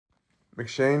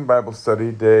McShane Bible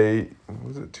Study Day, what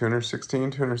was it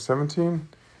 216, 217,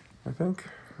 I think?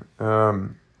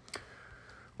 Um,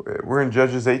 we're in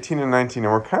Judges 18 and 19,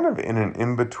 and we're kind of in an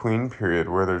in-between period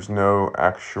where there's no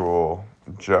actual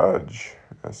judge.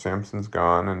 Samson's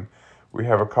gone, and we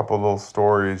have a couple little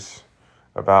stories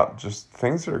about just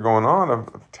things that are going on, of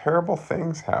terrible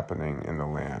things happening in the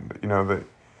land. You know, that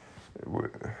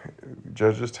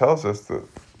Judges tells us that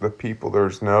the people,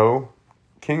 there's no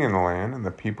king in the land, and the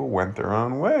people went their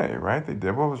own way, right? They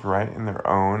did what was right in their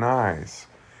own eyes.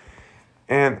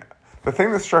 And the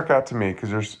thing that struck out to me,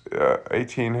 because there's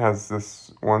 18 has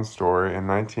this one story, and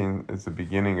 19 is the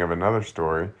beginning of another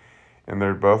story, and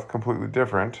they're both completely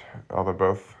different, although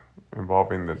both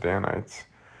involving the Danites.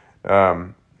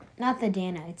 Not the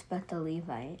Danites, but the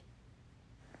Levite.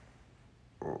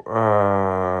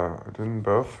 Didn't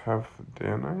both have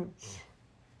Danites?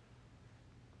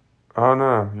 Oh,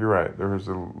 no, you're right. There was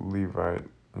a Levite.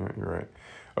 Yeah, you're right.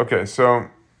 Okay, so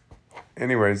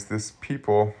anyways, this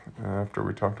people, after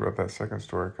we talked about that second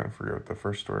story, I kind of forget what the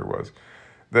first story was.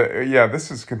 This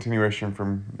is continuation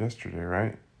from yesterday,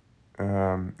 right?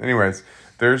 Anyways,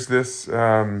 there's this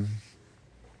man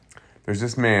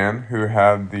who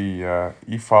had the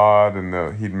ephod,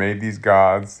 and he'd made these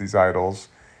gods, these idols,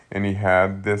 and he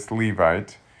had this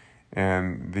Levite,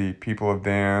 and the people of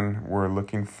Dan were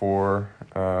looking for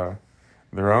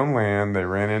their own land. They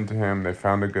ran into him. They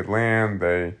found a good land.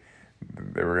 They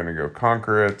were going to go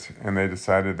conquer it, and they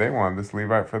decided they wanted this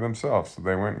Levite for themselves. So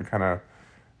they went and kind of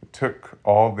took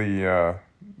all the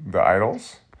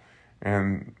idols,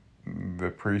 and the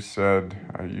priest said,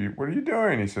 what are you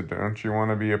doing? He said, don't you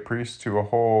want to be a priest to a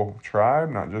whole tribe,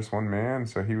 not just one man?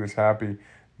 So he was happy.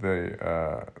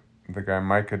 The guy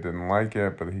Micah didn't like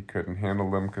it, but he couldn't handle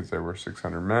them because there were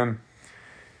 600 men.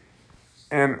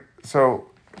 And so...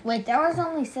 Wait, there was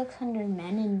only 600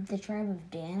 men in the tribe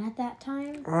of Dan at that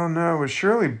time? Well, no, it was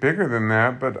surely bigger than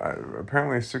that, but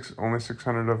apparently only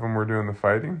 600 of them were doing the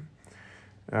fighting.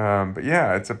 But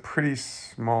yeah, it's a pretty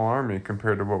small army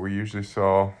compared to what we usually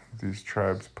saw these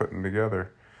tribes putting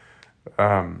together.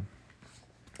 And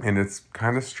it's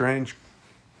kind of strange.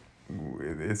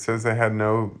 It says they had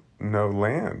no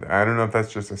land. I don't know if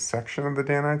that's just a section of the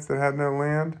Danites that had no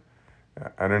land.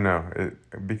 I don't know.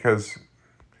 Because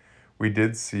we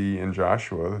did see in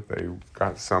Joshua that they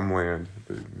got some land.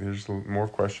 There's more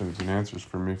questions and answers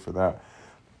for me for that.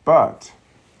 But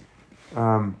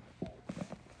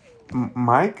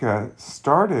Micah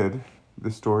started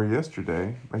the story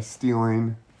yesterday by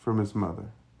stealing from his mother.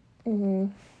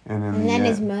 Mm-hmm. And then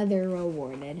his mother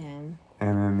rewarded him.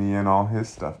 And in the end, all his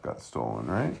stuff got stolen,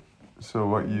 right? So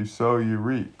what you sow, you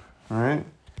reap, right?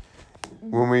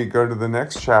 When we go to the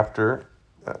next chapter,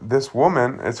 this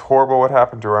woman, it's horrible what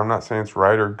happened to her. I'm not saying it's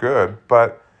right or good,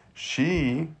 but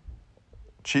she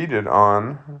cheated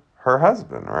on her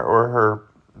husband,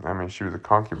 right? She was a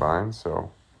concubine,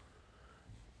 so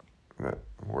that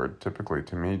word typically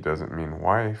to me doesn't mean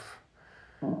wife,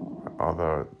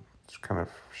 although it's kind of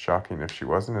shocking if she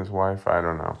wasn't his wife. I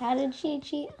don't know. How did she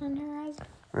cheat on her husband?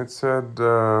 It said,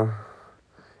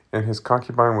 and his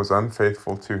concubine was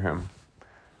unfaithful to him.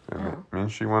 It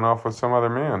means she went off with some other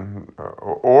man.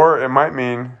 Or it might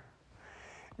mean,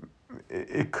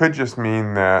 it could just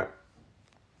mean that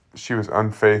she was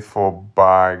unfaithful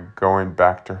by going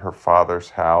back to her father's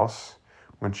house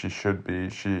when she should be.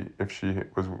 If she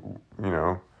was,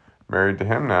 married to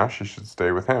him now, she should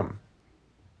stay with him.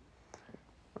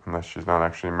 Unless she's not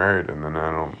actually married, and then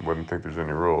wouldn't think there's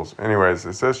any rules. Anyways,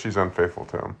 it says she's unfaithful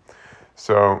to him.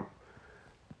 So,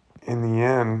 in the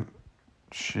end,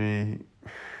 she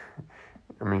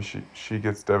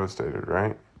gets devastated,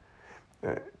 right?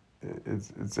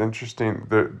 It's interesting.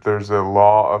 There's a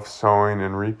law of sowing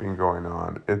and reaping going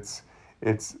on. It's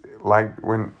like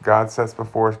when God sets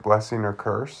before us blessing or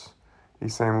curse,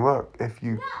 he's saying, look, if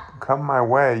you come my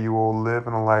way, you will live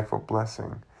in a life of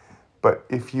blessing. But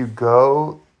if you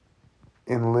go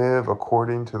and live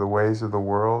according to the ways of the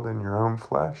world in your own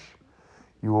flesh,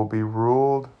 you will be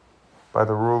ruled by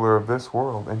the ruler of this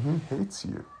world, and he hates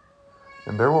you.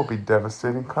 And there will be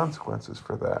devastating consequences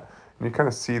for that. And you kind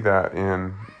of see that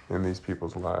in these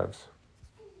people's lives.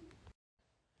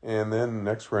 And then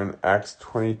next we're in Acts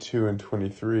 22 and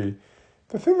 23.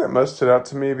 The thing that most stood out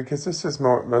to me, because this is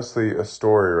mostly a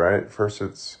story, right? First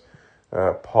it's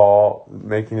Paul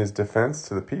making his defense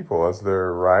to the people as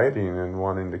they're rioting and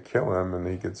wanting to kill him, and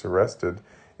he gets arrested.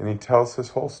 And he tells his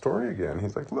whole story again.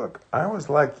 He's like, look, I was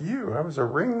like you. I was a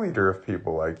ringleader of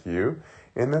people like you.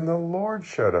 And then the Lord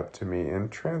showed up to me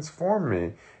and transformed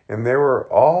me. And they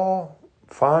were all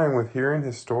fine with hearing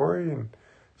his story and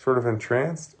sort of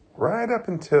entranced, right up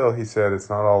until he said, it's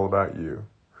not all about you.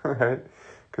 right?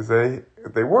 Because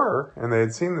they were, and they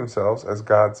had seen themselves as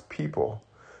God's people.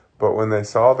 But when they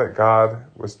saw that God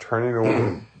was turning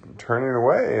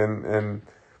away and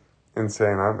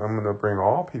saying, I'm going to bring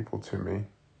all people to me,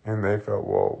 and they felt,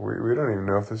 well, we don't even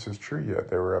know if this is true yet.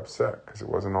 They were upset because it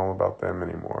wasn't all about them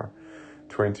anymore.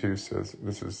 22 says,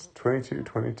 this is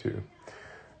 22:22.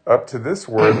 Up to this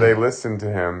word they listened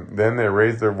to him. Then they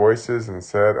raised their voices and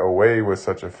said, away with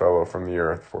such a fellow from the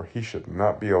earth, for he should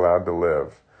not be allowed to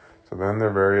live. So then they're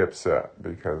very upset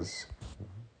because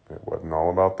it wasn't all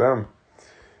about them.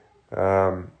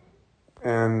 But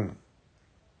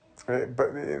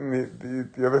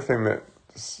the other thing that,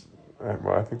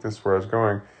 well, I think this is where I was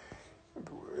going.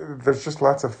 There's just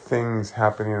lots of things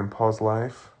happening in Paul's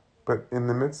life. But in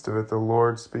the midst of it, the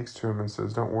Lord speaks to him and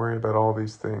says, don't worry about all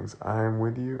these things. I am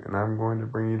with you, and I'm going to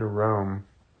bring you to Rome.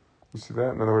 You see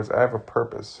that? In other words, I have a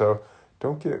purpose. So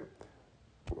don't get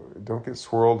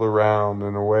swirled around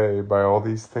and away by all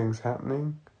these things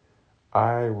happening.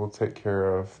 I will take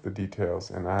care of the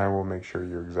details, and I will make sure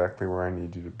you're exactly where I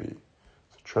need you to be.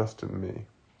 So trust in me.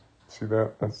 See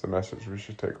that? That's the message we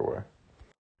should take away.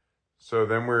 So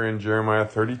then we're in Jeremiah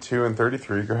 32 and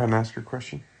 33. Go ahead and ask your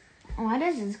question. Why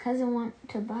does his cousin want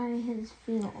to buy his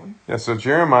field? Yeah, so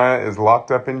Jeremiah is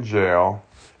locked up in jail.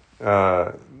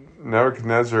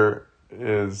 Nebuchadnezzar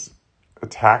is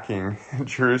attacking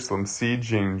Jerusalem,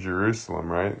 sieging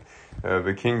Jerusalem, right?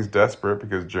 The king's desperate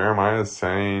because Jeremiah is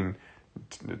saying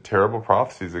terrible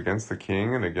prophecies against the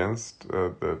king and against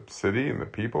the city and the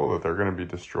people, that they're going to be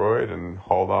destroyed and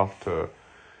hauled off to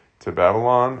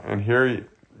Babylon. And here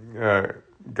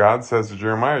God says to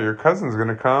Jeremiah, your cousin's going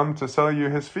to come to sell you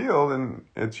his field, and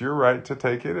it's your right to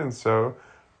take it, and so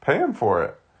pay him for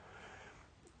it.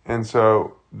 And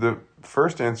so the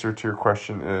first answer to your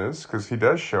question is, because he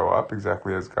does show up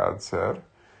exactly as God said,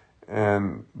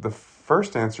 and the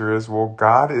first answer is, well,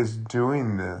 God is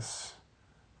doing this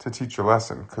to teach a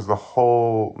lesson, because the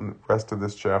whole rest of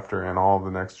this chapter and all of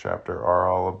the next chapter are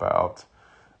all about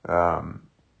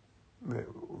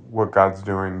what God's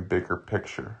doing, bigger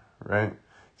picture, right?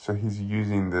 So he's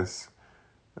using this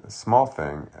small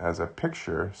thing as a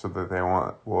picture so that they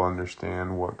will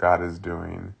understand what God is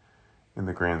doing in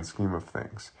the grand scheme of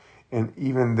things. And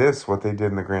even this, what they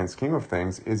did in the grand scheme of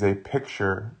things, is a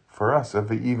picture for us of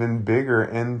the even bigger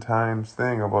end times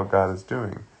thing of what God is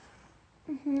doing.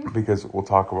 Mm-hmm. Because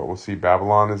we'll see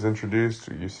Babylon is introduced.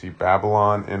 You see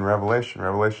Babylon in Revelation.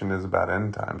 Revelation is about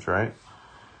end times, right?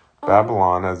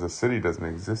 Babylon as a city doesn't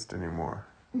exist anymore,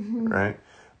 right?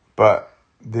 But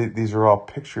these are all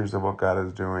pictures of what God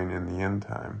is doing in the end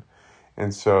time.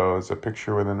 And so it's a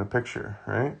picture within a picture,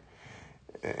 right?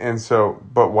 And so,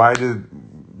 but why did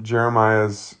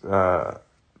Jeremiah's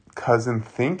cousin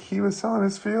think he was selling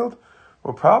his field?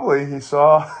 Well, probably he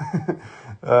saw,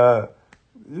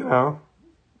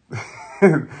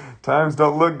 times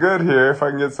don't look good here. If I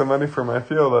can get some money for my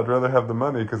field, I'd rather have the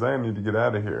money because I need to get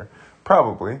out of here.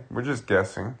 Probably. We're just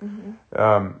guessing.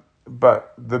 Mm-hmm.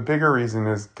 But the bigger reason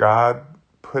is God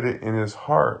put it in his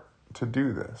heart to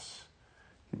do this.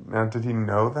 Now, did he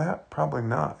know that? Probably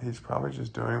not. He's probably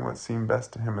just doing what seemed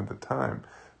best to him at the time.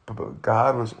 But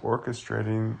God was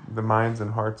orchestrating the minds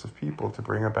and hearts of people to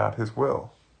bring about his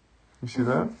will. You see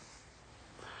that?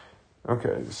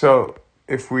 Okay, so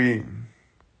I'm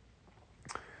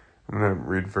going to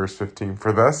read verse 15.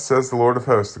 For thus says the Lord of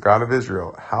hosts, the God of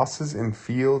Israel, houses and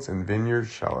fields and vineyards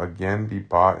shall again be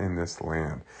bought in this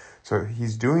land. So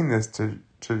he's doing this to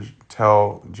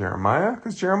tell Jeremiah,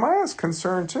 because Jeremiah is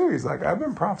concerned too. He's like, I've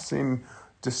been prophesying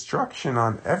destruction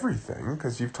on everything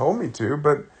because you've told me to,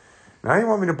 but now you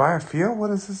want me to buy a field?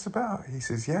 What is this about? He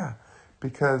says, yeah,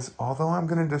 because although I'm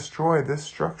going to destroy this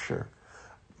structure,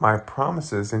 my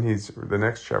promises, and the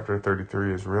next chapter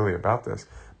 33 is really about this.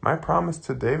 My promise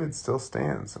to David still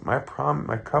stands. My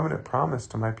covenant promise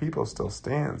to my people still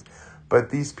stands. But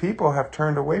these people have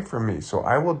turned away from me. So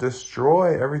I will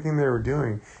destroy everything they were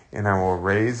doing, and I will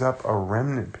raise up a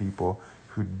remnant people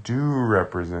who do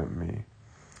represent me.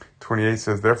 28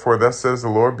 says, therefore, thus says the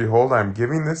Lord, behold, I am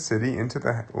giving this city into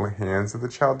the hands of the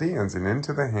Chaldeans and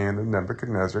into the hand of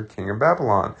Nebuchadnezzar, king of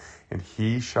Babylon, and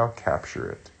he shall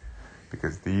capture it.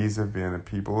 Because these have been a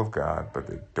people of God, but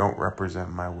they don't represent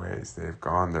my ways. They have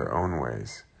gone their own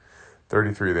ways.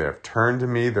 33, they have turned to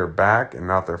me their back and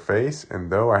not their face,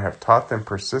 and though I have taught them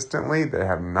persistently, they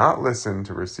have not listened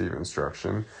to receive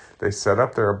instruction. They set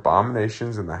up their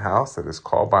abominations in the house that is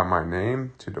called by my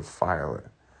name to defile it.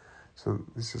 So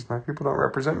this is, my people don't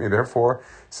represent me. Therefore,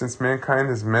 since mankind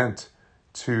is meant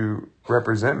to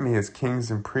represent me as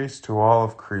kings and priests to all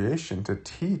of creation, to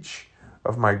teach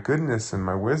of my goodness and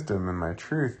my wisdom and my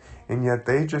truth, and yet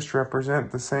they just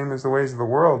represent the same as the ways of the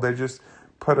world. They just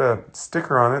put a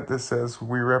sticker on it that says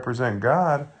we represent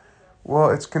God. Well,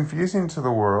 it's confusing to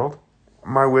the world.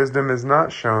 My wisdom is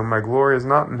not shown, my glory is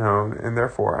not known, and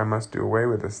therefore I must do away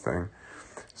with this thing.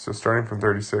 So starting from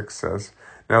 36 says,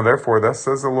 Now therefore, thus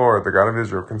says the Lord, the God of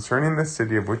Israel, concerning this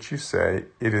city of which you say,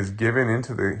 it is given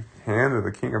into the hand of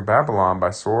the king of Babylon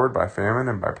by sword, by famine,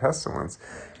 and by pestilence.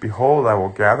 Behold, I will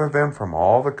gather them from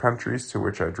all the countries to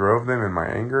which I drove them in my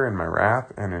anger and my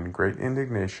wrath, and in great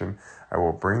indignation I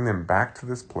will bring them back to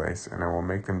this place, and I will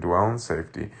make them dwell in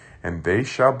safety. And they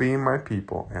shall be my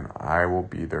people, and I will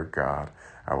be their God.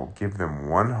 I will give them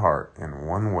one heart and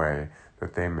one way,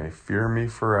 that they may fear me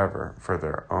forever, for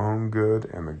their own good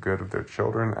and the good of their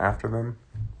children after them.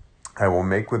 I will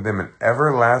make with them an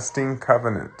everlasting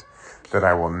covenant, that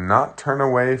I will not turn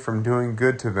away from doing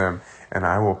good to them, and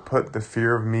I will put the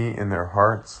fear of me in their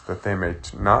hearts, that they may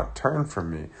not turn from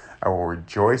me. I will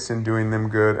rejoice in doing them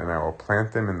good, and I will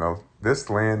plant them in this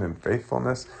land in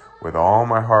faithfulness with all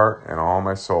my heart and all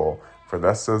my soul. For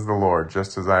thus says the Lord,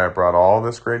 just as I have brought all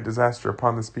this great disaster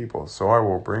upon this people, so I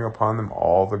will bring upon them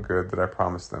all the good that I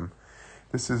promised them.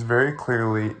 This is very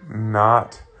clearly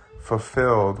not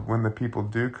fulfilled when the people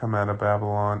do come out of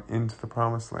Babylon into the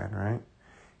promised land, right?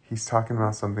 He's talking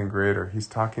about something greater. He's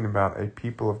talking about a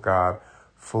people of God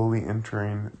fully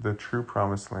entering the true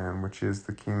promised land, which is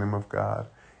the kingdom of God,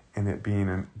 and it being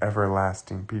an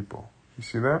everlasting people. You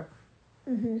see that?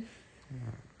 Mm-hmm.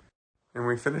 And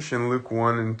we finish in Luke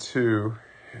 1 and 2.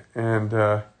 And,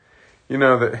 you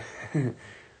know that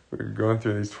we're going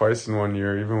through these twice in 1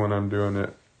 year. Even when I'm doing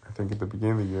it, I think at the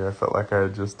beginning of the year, I felt like I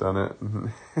had just done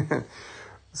it.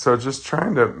 So just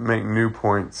trying to make new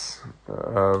points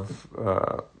of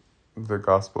the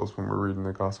Gospels when we're reading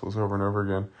the Gospels over and over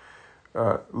again.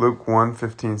 Luke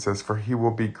 1:15 says, For he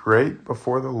will be great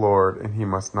before the Lord, and he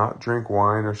must not drink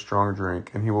wine or strong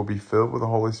drink, and he will be filled with the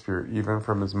Holy Spirit even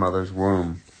from his mother's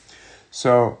womb.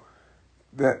 So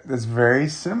that's very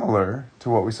similar to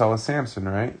what we saw with Samson,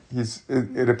 right?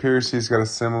 It appears he's got a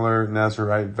similar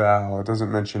Nazirite vow. It doesn't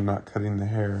mention not cutting the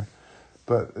hair,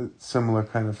 but it's similar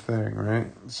kind of thing, right?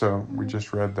 So we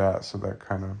just read that, so that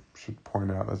kind of should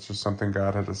point out that's just something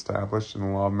God had established in the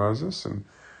law of Moses, and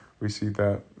we see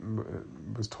that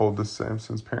it was told to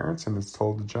Samson's parents, and it's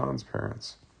told to John's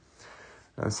parents.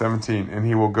 17, and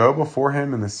he will go before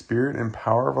him in the spirit and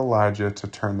power of Elijah to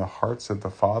turn the hearts of the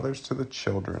fathers to the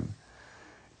children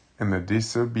and the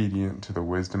disobedient to the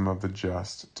wisdom of the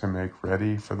just, to make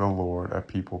ready for the Lord a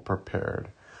people prepared.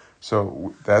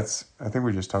 So that's, I think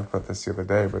we just talked about this the other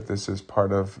day, but this is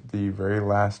part of the very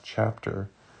last chapter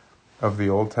of the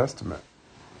Old Testament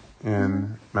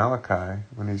in Malachi,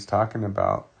 when he's talking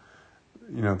about,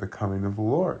 the coming of the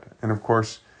Lord. And of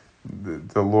course,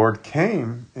 the Lord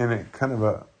came in a kind of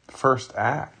a first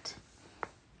act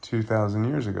 2,000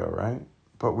 years ago, right?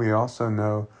 But we also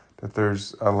know that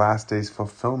there's a last day's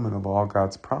fulfillment of all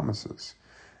God's promises.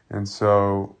 And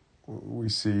so we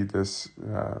see this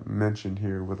mentioned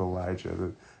here with Elijah,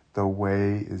 that the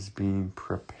way is being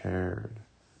prepared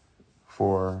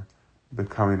for the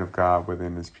coming of God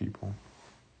within his people.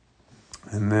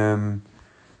 And then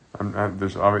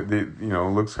there's obviously,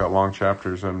 Luke's got long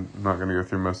chapters. I'm not going to go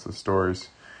through most of the stories.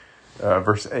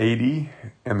 Verse 80,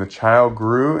 and the child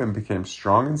grew and became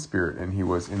strong in spirit, and he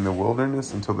was in the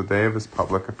wilderness until the day of his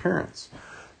public appearance.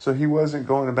 So he wasn't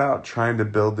going about trying to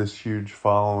build this huge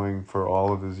following for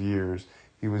all of his years.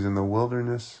 He was in the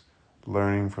wilderness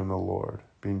learning from the Lord,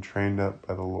 being trained up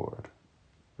by the Lord,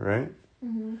 right?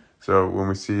 Mm-hmm. So when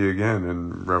we see again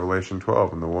in Revelation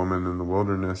 12, and the woman in the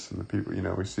wilderness and the people,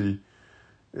 we see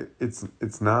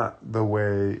it's not the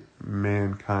way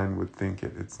mankind would think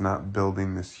it. It's not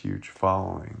building this huge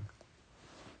following,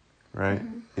 right?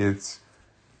 Mm-hmm. It's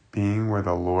being where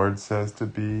the Lord says to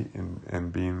be,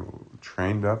 and being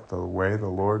trained up the way the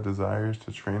Lord desires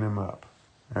to train him up,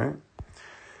 right?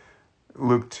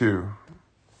 Luke 2.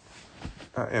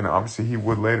 And obviously he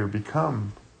would later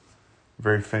become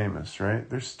very famous, right?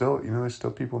 There's still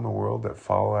people in the world that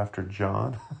follow after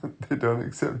John. They don't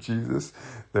accept Jesus.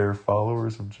 They're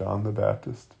followers of John the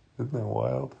Baptist. Isn't that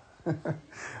wild?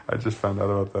 I just found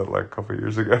out about that like a couple of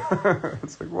years ago.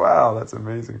 It's like, wow, that's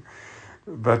amazing.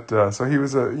 But so he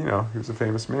was a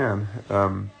famous man.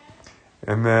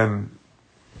 And then,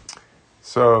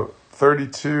 so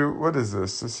 32, what is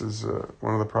this? This is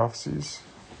one of the prophecies.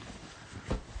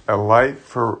 A light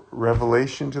for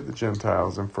revelation to the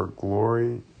Gentiles and for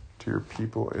glory to your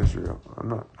people Israel.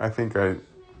 I think I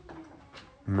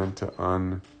meant to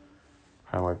unhighlight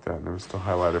that, and it was still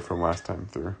highlighted from last time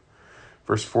through.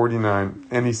 Verse 49,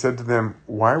 and he said to them,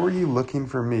 why were you looking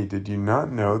for me? Did you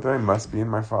not know that I must be in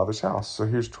my Father's house? So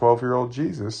here's 12-year-old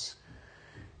Jesus.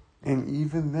 And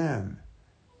even then,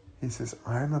 he says,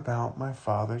 I'm about my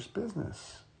Father's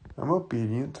business. I'm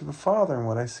obedient to the Father and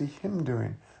what I see him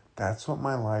doing. That's what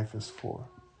my life is for.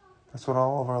 That's what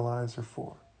all of our lives are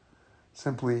for.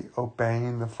 Simply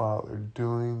obeying the Father,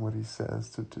 doing what he says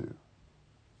to do.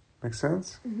 Make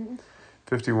sense? Mm-hmm.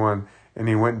 51, and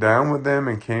he went down with them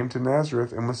and came to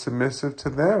Nazareth and was submissive to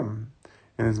them.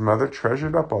 And his mother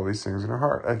treasured up all these things in her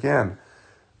heart. Again,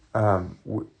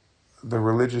 the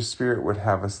religious spirit would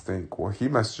have us think, well, he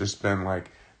must have just been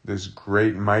like this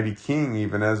great mighty king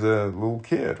even as a little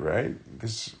kid, right?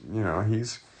 This,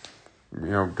 he's,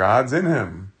 God's in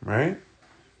him, right?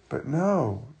 But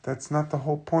no, that's not the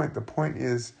whole point. The point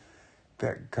is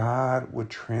that God would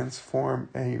transform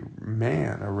a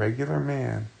man, a regular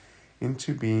man,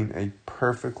 into being a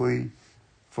perfectly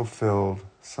fulfilled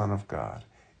Son of God.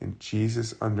 And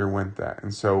Jesus underwent that.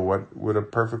 And so what would a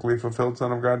perfectly fulfilled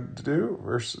Son of God do?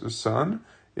 Or son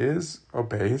is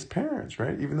obey his parents,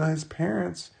 right? Even though his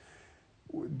parents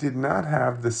did not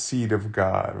have the seed of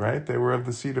God, right? They were of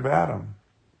the seed of Adam.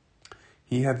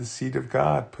 He had the seed of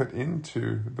God put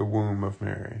into the womb of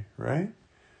Mary, right?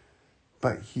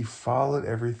 But he followed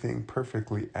everything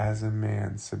perfectly as a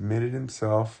man, submitted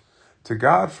himself to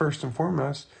God first and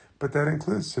foremost, but that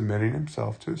includes submitting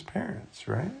himself to his parents,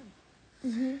 right?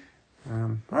 Mm-hmm.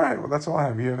 All right, well, that's all I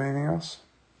have. You have anything else?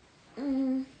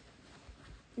 No.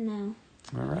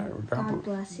 All right. Well, God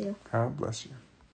bless you. God bless you.